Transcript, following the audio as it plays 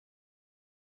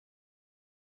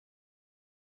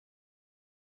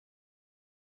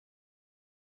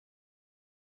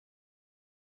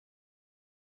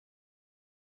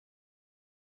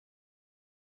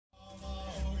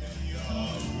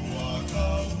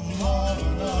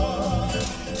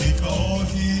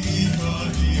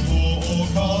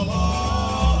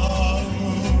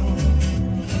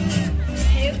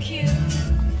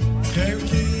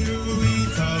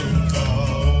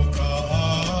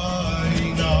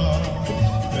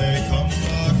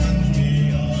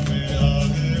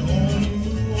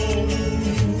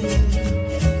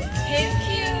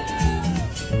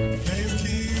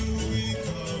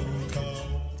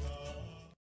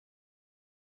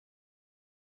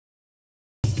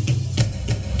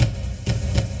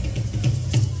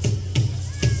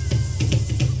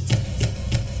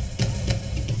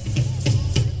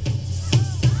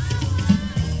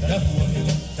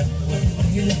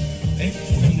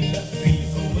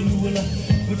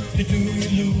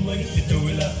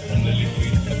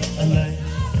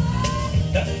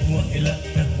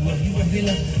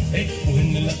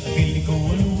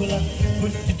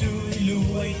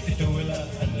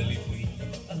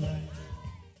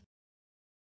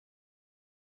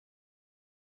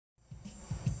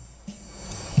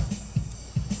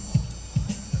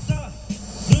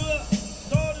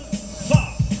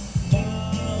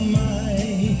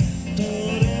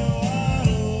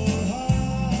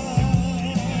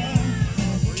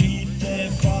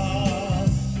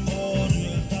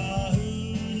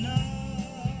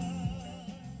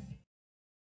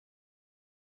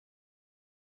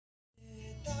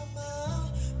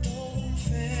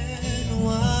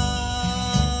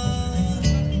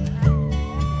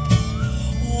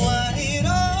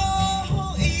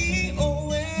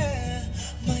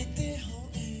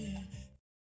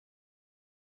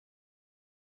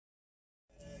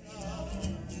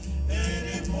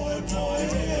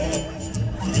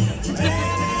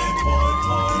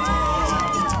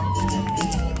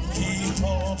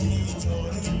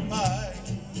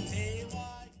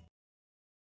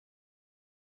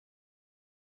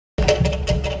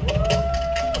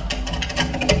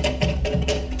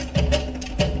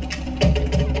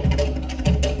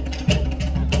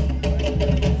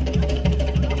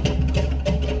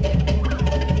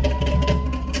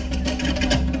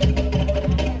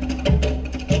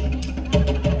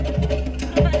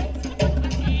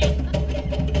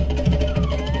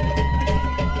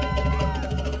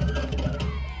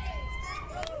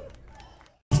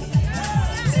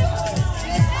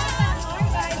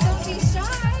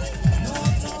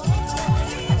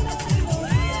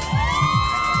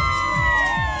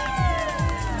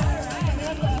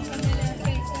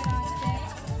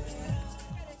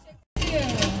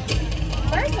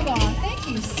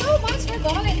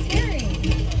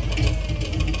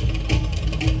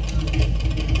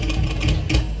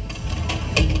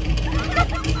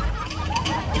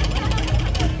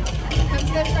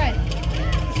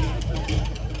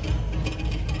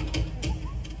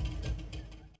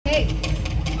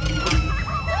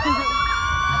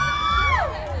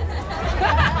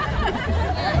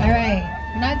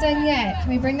Done yet. Can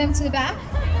we bring them to the back?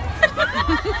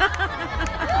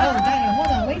 Oh, Daniel, hold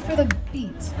on. Wait for the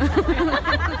beat.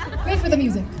 Wait for the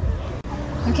music.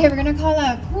 Okay, we're gonna call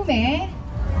out Kume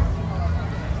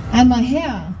and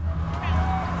Mahea.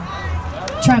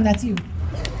 Charm, that's you.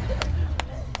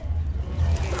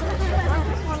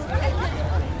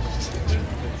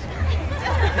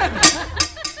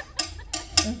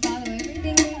 We'll follow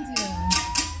everything they do.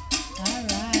 All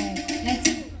right. Let's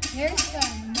hear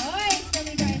some noise from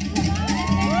you guys. Come on.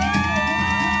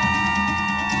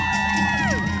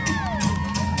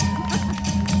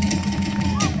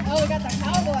 Oh, we got the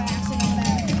cowboy action over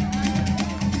there.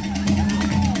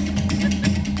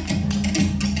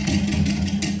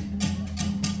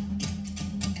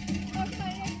 Oh, come on,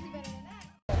 you guys can do better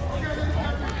than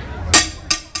that.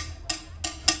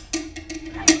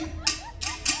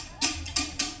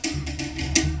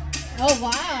 Oh,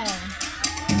 wow.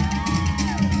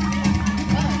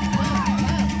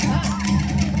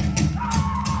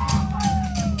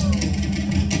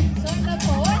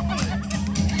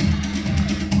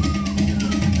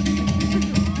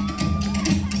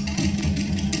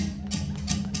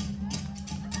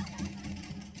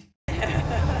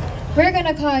 We're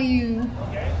gonna call you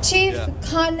Chief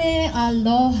Kane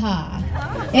Aloha.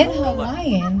 In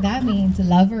Hawaiian, that means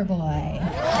lover boy.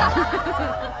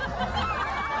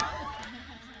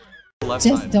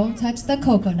 Just don't touch the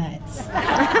coconuts.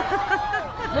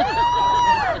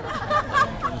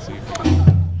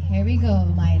 Here we go,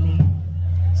 Miley.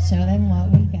 Show them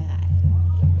what we